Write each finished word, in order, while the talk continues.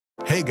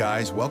Hey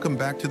guys, welcome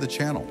back to the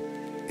channel.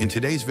 In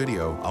today's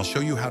video, I'll show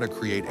you how to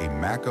create a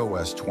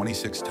macOS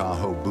 26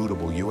 Tahoe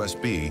Bootable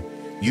USB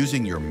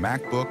using your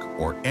MacBook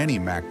or any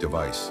Mac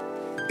device.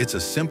 It's a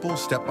simple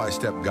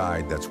step-by-step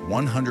guide that's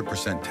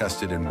 100%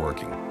 tested and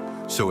working.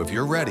 So if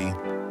you're ready,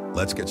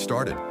 let's get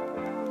started.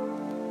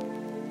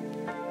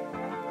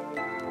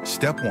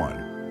 Step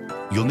 1.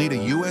 You'll need a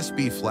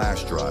USB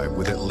flash drive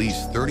with at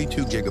least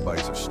 32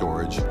 gigabytes of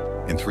storage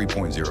and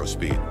 3.0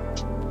 speed.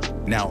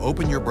 Now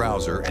open your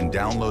browser and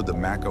download the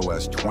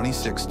macOS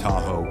 26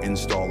 Tahoe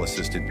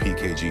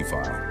InstallAssistant.pkg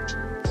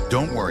file.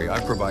 Don't worry,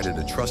 I've provided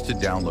a trusted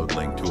download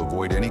link to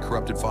avoid any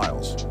corrupted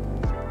files.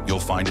 You'll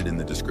find it in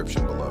the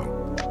description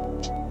below.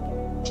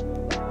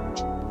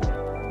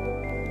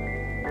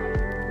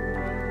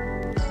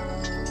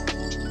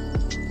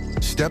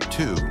 Step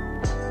 2.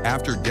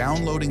 After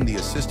downloading the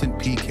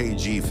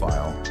Assistant.pkg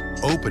file,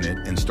 open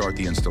it and start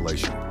the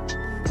installation.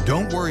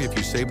 Don't worry if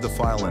you save the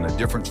file in a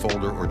different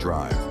folder or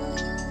drive.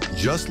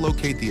 Just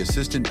locate the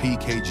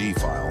Assistant.pkg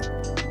file,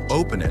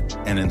 open it,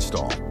 and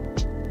install.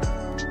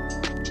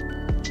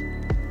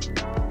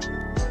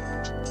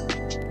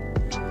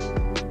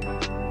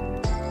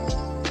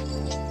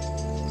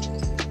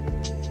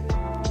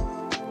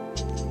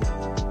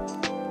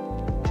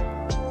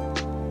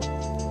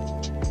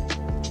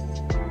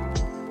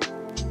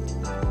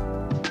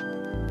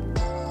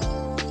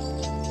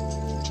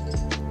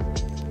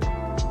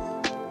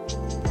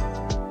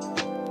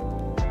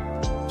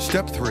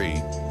 Step 3.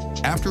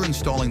 After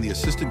installing the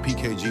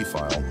Assistant.pkg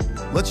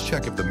file, let's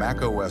check if the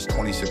macOS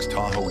 26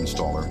 Tahoe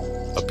installer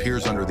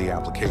appears under the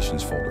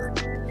Applications folder.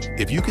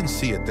 If you can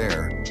see it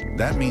there,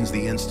 that means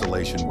the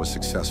installation was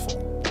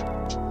successful.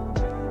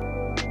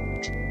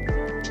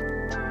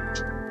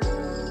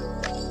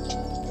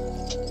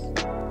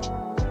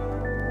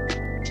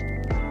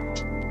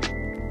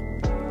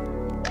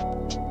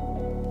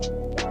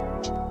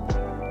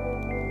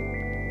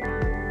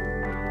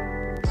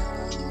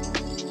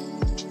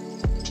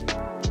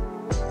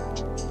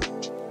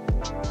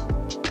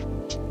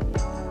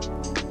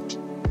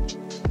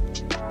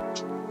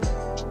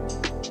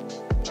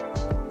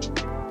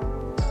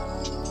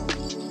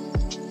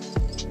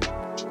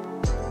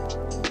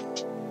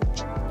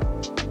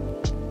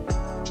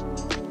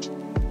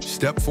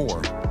 Step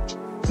 4.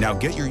 Now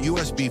get your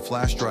USB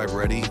flash drive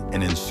ready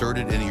and insert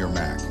it into your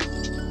Mac.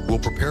 We'll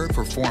prepare it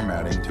for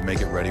formatting to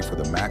make it ready for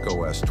the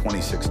macOS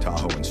 26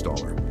 Tahoe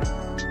installer.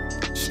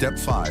 Step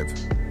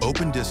 5.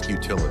 Open Disk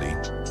Utility,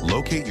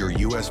 locate your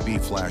USB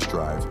flash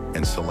drive,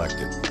 and select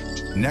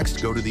it. Next,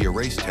 go to the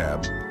Erase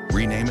tab,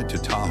 rename it to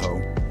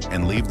Tahoe,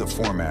 and leave the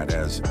format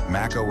as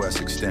macOS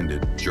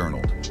Extended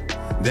Journaled.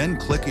 Then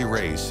click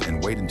Erase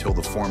and wait until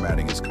the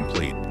formatting is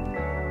complete.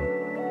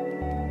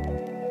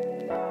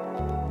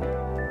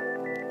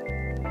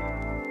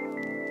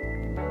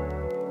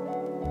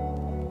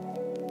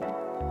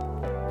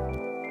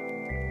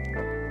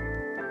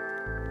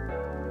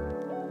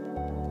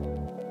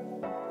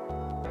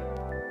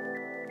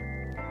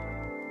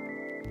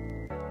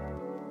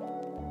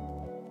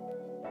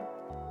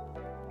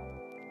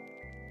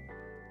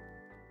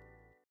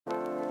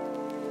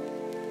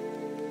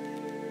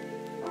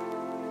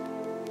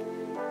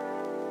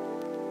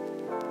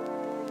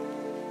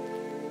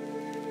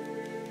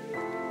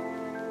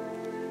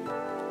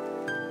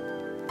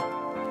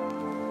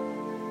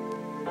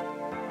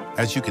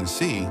 As you can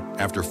see,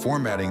 after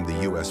formatting the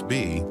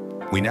USB,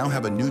 we now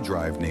have a new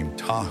drive named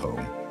Tahoe.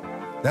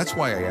 That's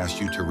why I asked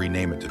you to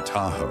rename it to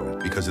Tahoe,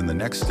 because in the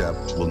next step,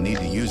 we'll need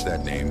to use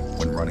that name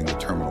when running the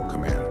terminal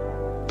command.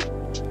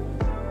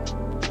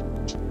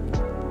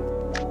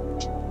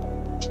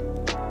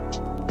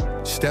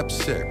 Step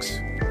 6.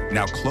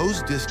 Now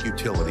close Disk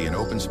Utility and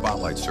open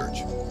Spotlight Search.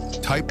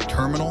 Type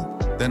Terminal,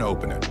 then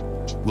open it.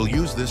 We'll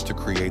use this to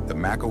create the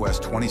macOS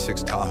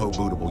 26 Tahoe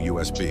Bootable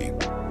USB.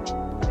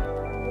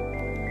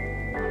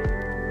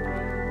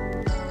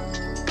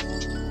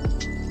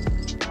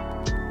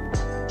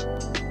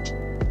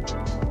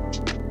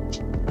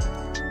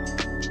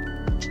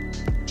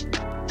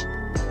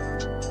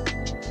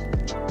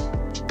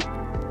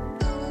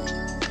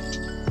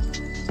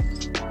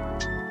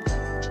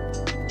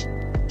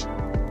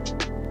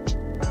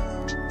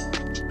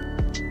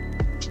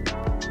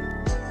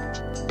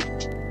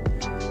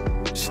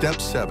 Step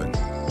 7.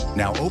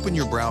 Now open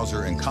your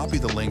browser and copy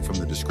the link from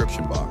the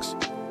description box,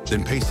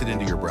 then paste it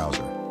into your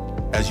browser.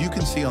 As you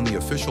can see on the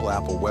official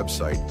Apple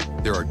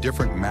website, there are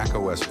different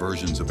macOS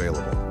versions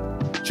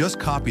available. Just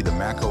copy the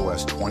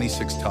macOS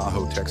 26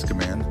 Tahoe text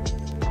command,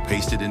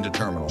 paste it into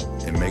Terminal,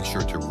 and make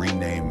sure to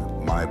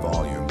rename My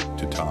Volume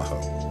to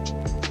Tahoe.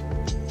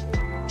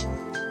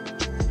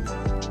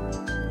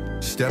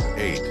 Step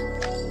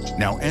 8.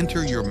 Now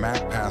enter your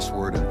Mac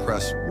password and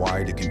press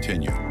Y to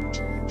continue.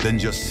 Then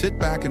just sit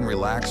back and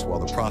relax while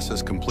the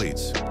process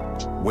completes.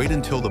 Wait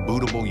until the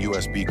bootable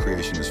USB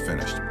creation is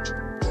finished.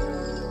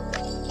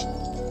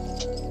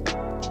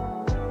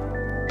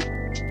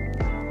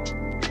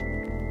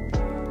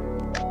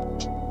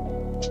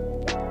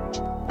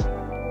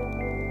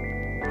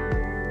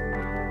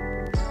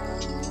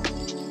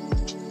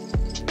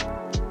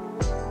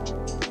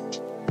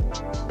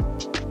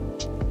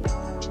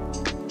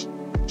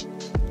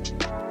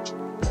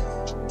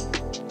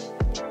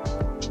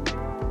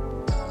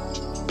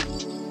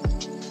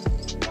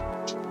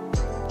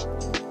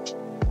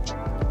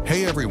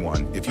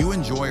 everyone, if you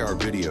enjoy our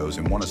videos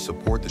and want to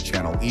support the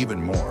channel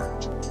even more,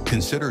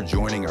 consider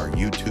joining our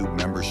YouTube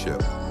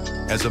membership.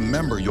 As a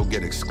member, you'll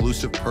get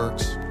exclusive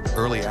perks,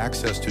 early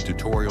access to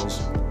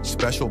tutorials,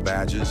 special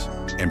badges,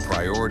 and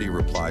priority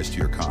replies to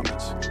your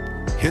comments.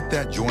 Hit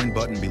that join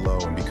button below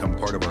and become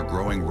part of our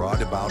growing Raw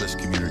About Us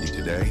community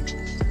today.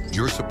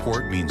 Your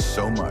support means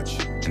so much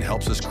and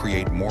helps us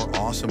create more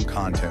awesome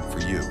content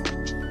for you.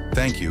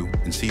 Thank you,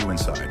 and see you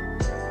inside.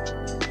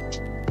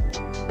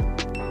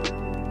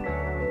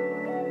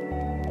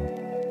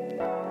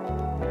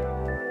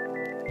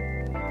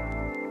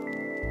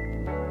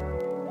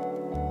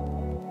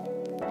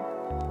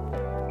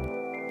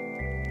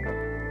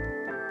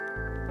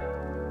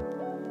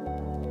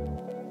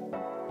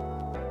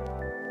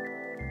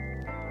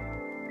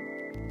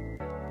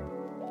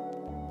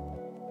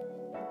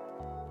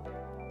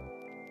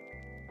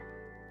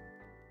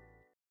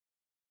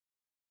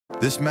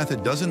 This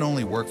method doesn't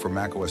only work for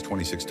macOS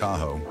 26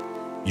 Tahoe,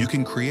 you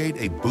can create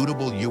a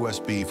bootable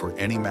USB for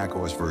any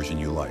macOS version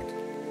you like.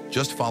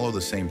 Just follow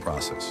the same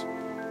process.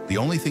 The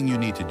only thing you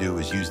need to do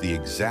is use the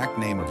exact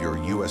name of your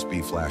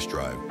USB flash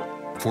drive,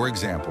 for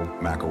example,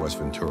 macOS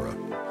Ventura.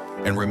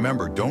 And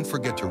remember, don't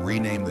forget to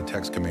rename the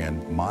text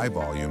command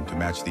myVolume to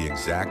match the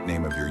exact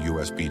name of your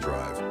USB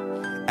drive.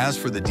 As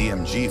for the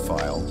DMG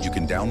file, you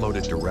can download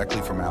it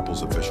directly from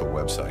Apple's official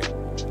website.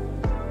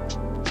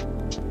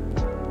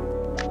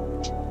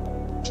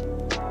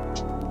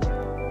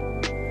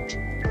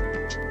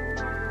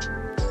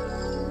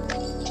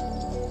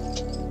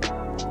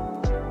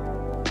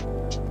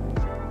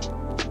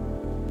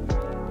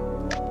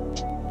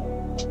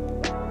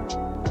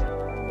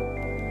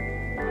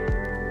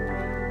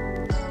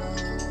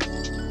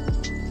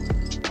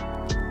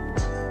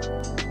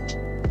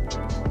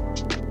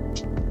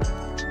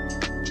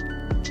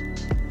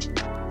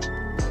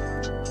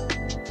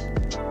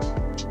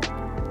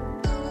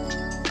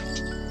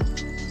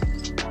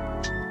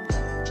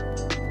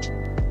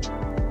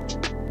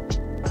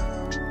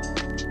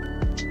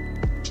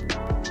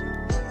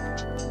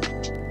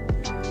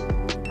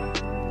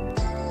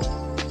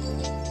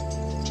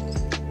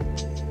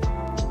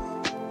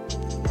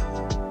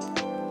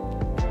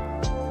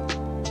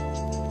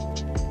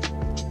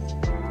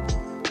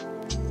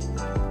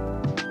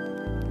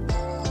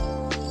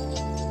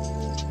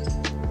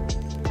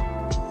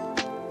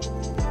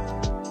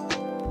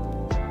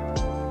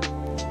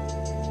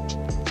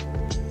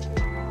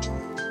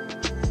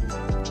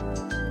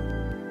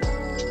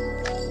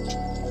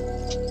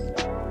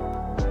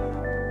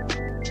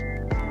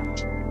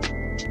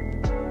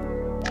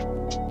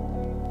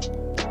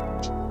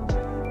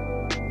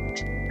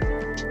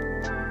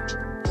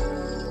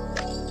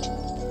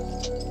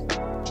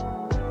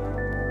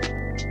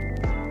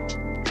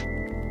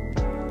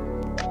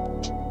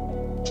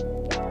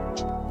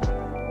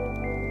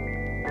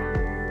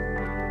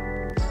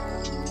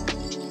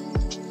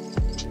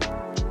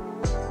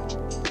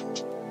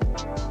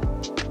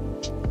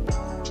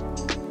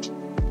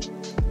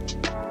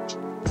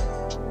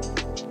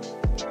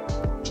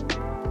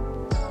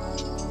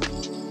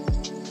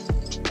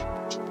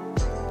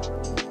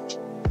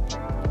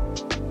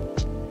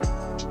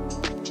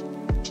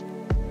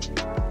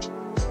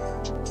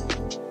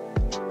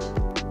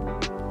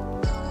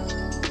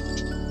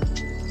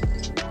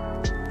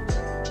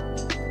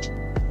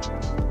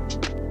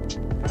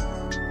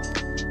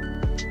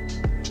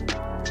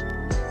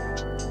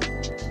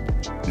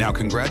 Now,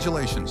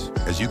 congratulations.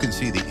 As you can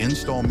see, the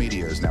install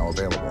media is now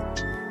available.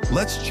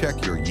 Let's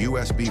check your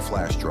USB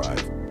flash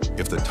drive.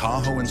 If the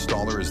Tahoe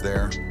installer is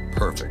there,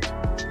 perfect.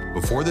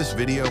 Before this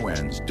video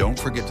ends, don't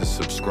forget to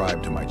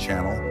subscribe to my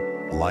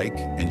channel, like,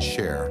 and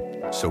share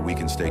so we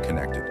can stay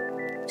connected.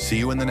 See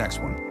you in the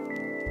next one.